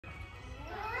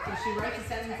because she writes a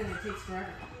sentence and it takes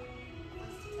forever.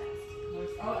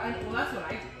 Oh, well, that's what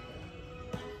I do.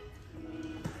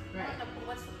 Right. No, but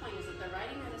what's the point? Is it the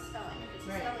writing or the spelling? If it's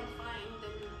the spelling, fine,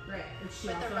 then. Right.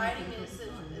 But the writing is the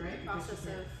process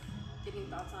of getting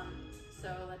thoughts on.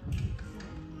 So like.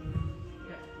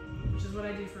 Yeah. Which is what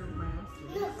I do for my own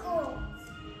students.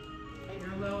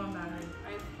 You're low on battery.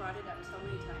 I've brought it up so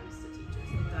many times to teachers.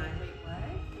 They're like, wait, what?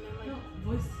 And I'm like, no,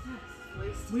 voice to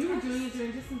text. We were doing it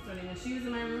during distance learning. When she was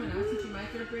in my room and I was teaching my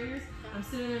third graders, I'm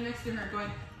sitting there next to her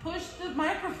going, push the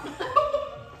microphone.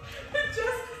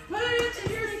 Just put it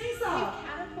into your seesaw. We've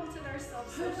catapulted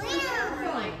ourselves so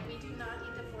far. Like, we do not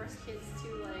need to force kids to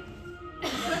like.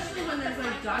 Especially when there's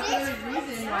like documented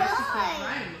reason why she can't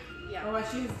write. Yeah. Or why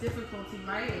she has difficulty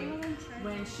writing.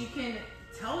 When she can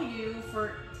tell you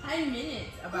for 10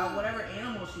 minutes about whatever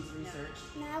animal she's researched.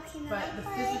 But the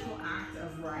physical act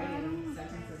of writing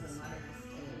sentences and letters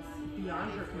is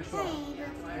beyond her control.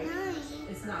 Right?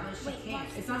 It's not that she can't.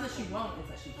 It's not that she won't, it's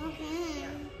that she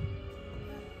can't.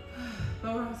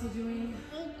 But we're also doing,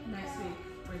 next week,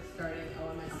 we're starting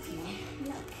OMST,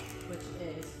 which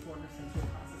is for her sensory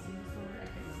processing disorder. I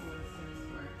can't remember what it stands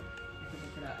for. I can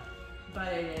look it up. But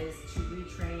it is to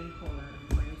retrain her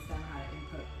brainstem how to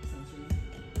input sensory.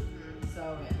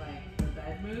 So it like the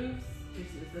bed moves.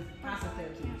 It's the passive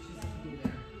therapy she's to do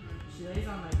there. She lays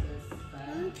on like this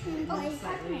bed and moves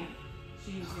slightly.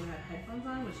 She's gonna have headphones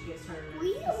on, which gives her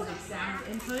specific sound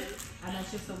input, and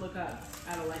that's just to look up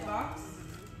at a light box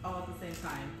all at the same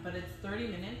time. But it's 30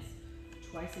 minutes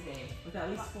twice a day with at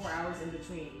least 4 hours in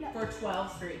between for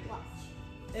 12 straight days.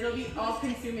 It'll be all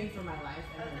consuming for my life.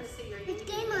 Which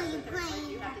game are you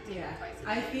playing? Yeah,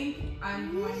 I think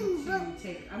I'm going to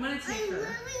take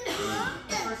her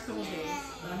the first couple days,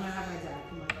 but I'm going to have my dad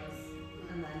come with us.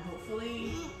 And then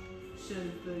hopefully she'll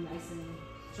be nice and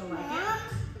she'll like it.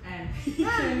 And he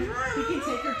can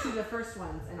take her to the first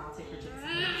ones and I'll take her to the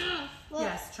second ones.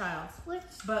 Yes, child.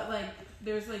 But like,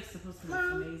 there's like supposed to be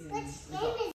amazing.